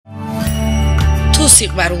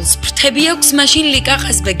სიყვარულს ფრთები აქვს, მაშინ ლიკა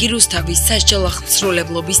ყაზბეგი რუსთავის სასჯელ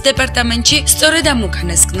ახსრულებლობის დეპარტამენტში სწორედ ამ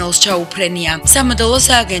უკანასკნელს ჩაუფრენია. სამოდელო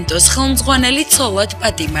სააგენტოს ხელმძღვანელი ცოლად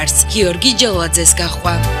პატიმარს გიორგი ჯელაძეს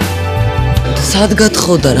გაჰყვა. სად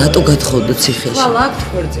გათხოვდა, რატო გათხოვდა ციხეში?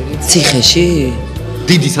 ციხეში?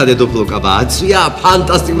 დიდი სადედოფლო კაბა აცვია,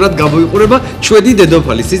 ფანტასტიკურად გამოიყურება ჩვენი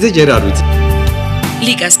დედოფალი, ისე ჯერ არ ვიცი.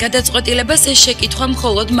 ლიკას გადაწყვეტილებას ეს შეკითხვა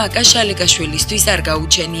მხოლოდ მაკა შალიკაშვილისთვის არ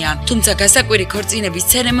გაუჩენია. თუმცა გასაკვირი ქორწინების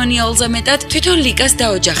ცერემონიალზე მეტად თვითონ ლიკას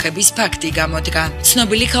დაოჯახების ფაქტი გამოდგა.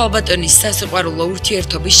 ცნობილი ქალბატონის სასიყვარულო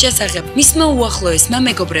ურთიერთობის შესახებ მისმა უახლოესმა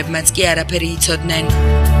მეგობრებმაც კი არაფერი იცოდნენ.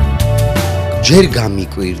 ჯერ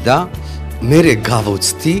გამიკვირდა, მერე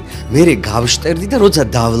გავოცდი, მერე გავშტერდი და როცა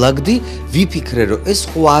დავლაგდი, ვიფიქრე, რომ ეს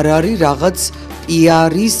ხო არ არის რაღაც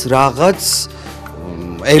პიარის რაღაც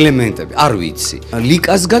ელემენტები, არ ვიცი.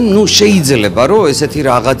 ლიკასგან, შეიძლება, რომ ესეთი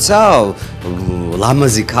რაღაცა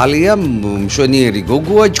ლამაზი ქალია, მშვენიერი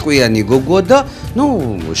გოგოა, ჭკვიანი გოგოა და,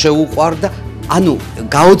 შეუყვარდა.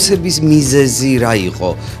 გაოცების მიზეზი რა იყო,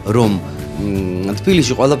 რომ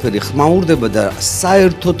თბილისში ყველაფერი ხმაურდება და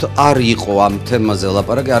საერთოდ არ იყო ამ თემაზე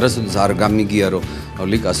ლაპარაკი, არასოდეს არ გამიგია, რომ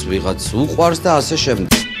ლიკას ვიღაც უყვარს და ასე შემდეგ.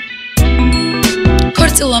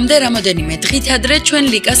 ქორწილამდე რამოდენიმე დღით ადრე ჩვენ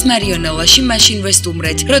ლიკას მარიონელაში მაშინ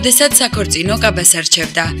ვესტუმრეთ, როდესაც საქორწინო კაბას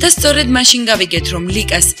არჩევდა და სწორედ მაშინ გავიგეთ, რომ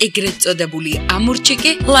ლიკას ეგრეთ წოდებული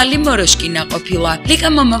ამურჩიკი ლალი მოროშკინა ყოფილა. ლიკა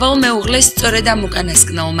მომავალ მეუღლეს სწორედ ამ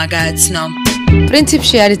უკანასკნელმა გააცნო.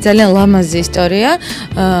 პრინციპში არის ძალიან ლამაზი ისტორია.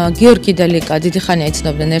 გიორგი და ლიკა დიდი ხანია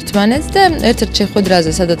იცნობდნენ ერთმანეთს და ერთ-ერთ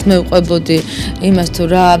შეხვედრაზე, სადაც მე ვყვებოდი იმას, თუ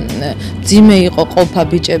რა ძიმე იყო ყოფა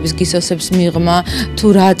ბიჭების გისოსებს მიღმა, თუ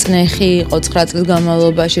რა წნეხი იყო 9 წლის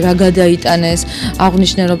განმავლობაში, რა გადაიტანეს,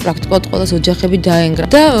 აღვნიშნე, რომ პრაქტიკულად ყველას ოჯახები დაენგრა.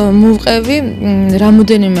 და მოვყევი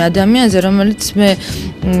რამოდენიმე ადამიანზე, რომელიც მე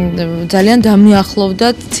ძალიან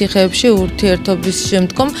დამიახლოვდათ ციხეებში ურთიერთობის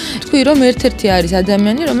შემდგომ. თქვი, რომ ერთ-ერთი არის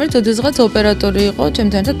ადამიანი, რომელიც ოდესღაც ოპერატორი იყო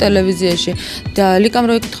ჩემთან ერთად ტელევიზიაში და ლიკამ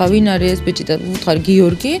რო ეკითხა ვინ არის ეს ბიჭი და უთხარ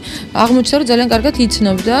გიორგი, აღმოჩნდა რომ ძალიან კარგად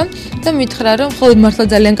იცნობდა და მითხრა რომ ხო მართლა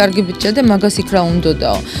ძალიან კარგი ბიჭია და მაგას იქ რა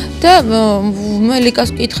უნდოდაო. და მე ლიკას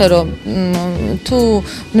ვკითხე რომ თუ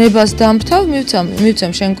ნებას დამთავ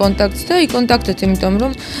მივცემ შენ კონტაქტს და იკონტაქტეთ, იმიტომ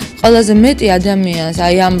რომ ყველაზე მეტი ადამიანს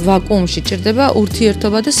აი ამ ვაკუუმში ჭირდება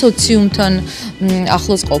ურთიერთობა და სოციუმთან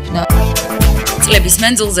ახლოს ყოფნა. წლების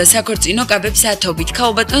მანძილზე საქორწინო კაბებს ათობით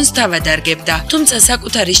ქალბატონს თავადარგებდა, თუმცა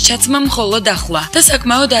საკუთარის ჩაცმა მხოლოდ ახლა და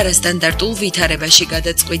საკმაოდ არასტანდარტულ ვითარებაში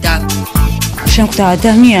გადაწყვიტა. შემხვდა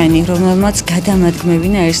ადამიანი, რომელმაც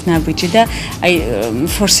გადამადგმებინა ეს ნაბიჯი და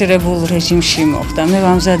ფორსირებულ რეჟიმში მოხდა. მე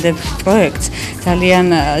ვამზადებ პროექტს, ძალიან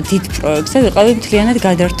დიდ პროექტს და ვიყავი მთლიანად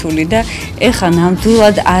გადართული და ეხლა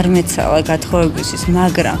ნამდვილად არ მეცალა გათხოვებისთვის,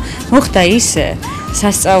 მაგრამ მოხდა ისე,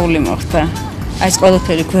 სასწაული მოხდა. ეს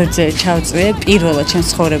ყველაფერი გვერდზე ჩავწვიე, პირველად ჩემს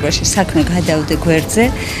ცხოვრებაში საქმე გადავდე გვერდზე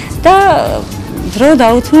და დრო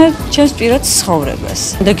დაუთმე ჩემს პირად ცხოვრებას.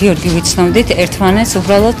 და გიორგი ვიცნობდით ერთმანეთს,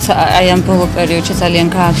 უბრალოდ აი ამ ბოლო პერიოდში ძალიან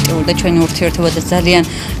გააქტიურდა ჩვენი ურთიერთობა და ძალიან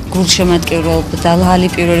გულშემატკივრობდა და ლალი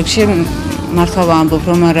პირველ რიგში მართლა ვამბობ,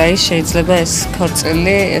 რომ არ არის შეიძლება ეს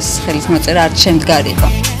ქორწილი, ეს ხელისმოწერა არ შემდგარიყო.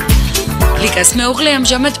 ლიკას მეუღლე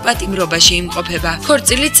ამჟამად პატიმრობაში იმყოფება.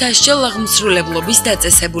 ქორწილით სასჯელ აღმსრულებლობის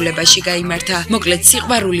დაწესებულებაში გაიმართა. მოკლედ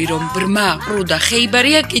სიყვარული რომ ბრმა, ყრუ და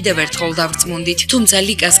ხეიბარია კიდევ ერთხელ დავწმუნდით. თუმცა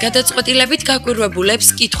ლიკას გადაწყვეტილებით გაკვირვებულებს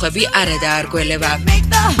კითხვები არადაარგველება.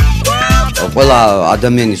 ყველა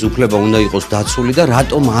ადამიანის უფლება უნდა იყოს დაცული და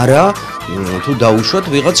რატომ არა თუ დაუშვათ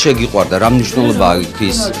ვიღაც შეგიყვარდა, რა მნიშვნელობა აქვს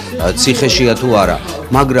ის ციხეშია თუ არა.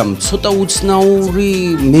 მაგრამ ცოტა უცნაური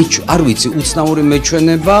არ ვიცი, უცნაური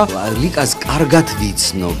მეჩვენება ლიკას კარგად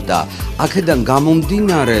ვიცნობდა. აქედან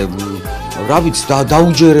გამომდინარე, რა ვიცი,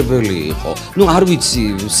 დაუჯერებელი იყო. არ ვიცი,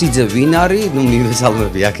 სიძე ვინ არის,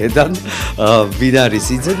 მივესალმები აქედან. ვინ არის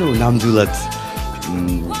სიძე, ნამდვილად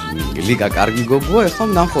ლიკა კარგი გოგოა, ეხლა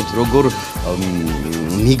ნახოთ როგორ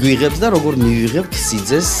მიგვიღებს და როგორ მივიღებთ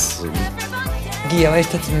სიძეს. გია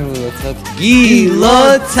ერთად მივულოცავ.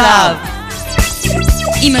 გილოცავ.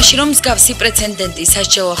 იმაში რომ მსგავსი პრეცედენტი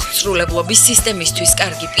სასჯელ ახსრულებლობის სისტემისთვის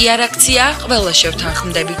კარგი პიარ აქციაა, ყველა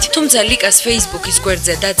შევთანხმდებით. თუმცა ლიკას Facebook-ის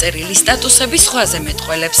გვერდზე დაწერილი სტატუსები სხვაზე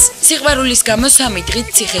მეტყველებს. სიყვარულის გამო 3 დღით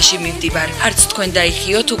ციხეში მივდივარ. არც თქვენ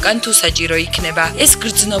დაიხიოთ უკან თუ საჭირო იქნება. ეს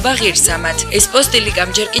გრძნობა ღირსამად. ეს პოსტი ლიკამ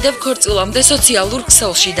ჯერ კიდევ ქორწილამდე სოციალურ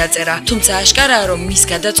ქსელში დაწერა. თუმცა აშკარაა რომ მის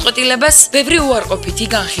გადაწყვეტილებას ბევრი უარყოფითი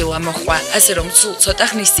განხილვა მოჰყვა. ასე რომ სულ ცოტა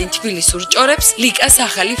ხნის წინ თბილისურ ჭორებს ლიკას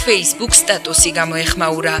ახალი Facebook სტატუსი გამოეხმაურა.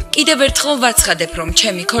 განაურა. კიდევ ერთხელ ვაცხადებ, რომ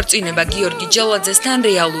ჩემი ქორწინება გიორგი ჯელაძესთან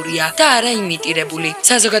რეალურია და არა იმიტირებული.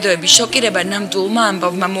 საზოგადოების შოკირება ნამდვილმა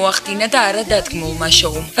ამბავმა მოახდინა და არა დადგმულმა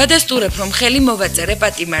შოუმ. ვადასტურებ, რომ ხელი მოვაწერე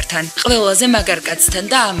პატიმართან, ყველაზე მაგარ კაცთან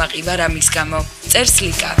და ამაყივარ ამის გამო. წერს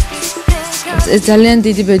ლიკა. ეს ძალიან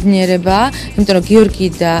დიდი ბედნიერებაა, იმიტომ რომ გიორგი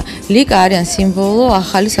და ლიკა არიან სიმბოლო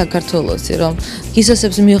ახალი საქართველოსი, რომ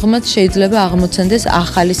გისოსებს მიღმაც შეიძლება აღმოცენდეს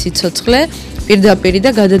ახალი სიცოცხლე პირდაპირ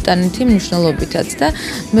და გადატანითი მნიშვნელობითაც და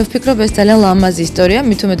მე ვფიქრობ ეს ძალიან ლამაზი ისტორია,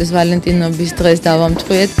 მით უმეტეს ვალენტინობის დღეს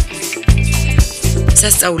დავამტყვიეთ.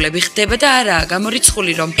 სასწაულები ხდება და არაა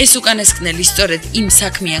გამორიცხული, რომ ეს უკანასკნელი სწორედ იმ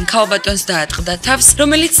საქმიან ქალბატონს დაატყდა თავს,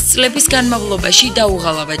 რომელიც წლების განმავლობაში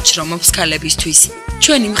დაუღალავად შრომობს ქალებისთვის.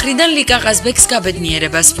 ჩვენი მხრიდან ლიკა ყაზბეგს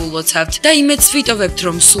გაბედნიერებას ვულოცავთ და იმედს ვიტოვებთ,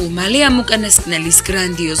 რომ სულ მალე ამ უკანასკნელის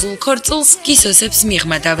გრანდიოზულ ქორწილს გისოსებს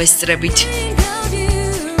მიღმა დავესწრებით.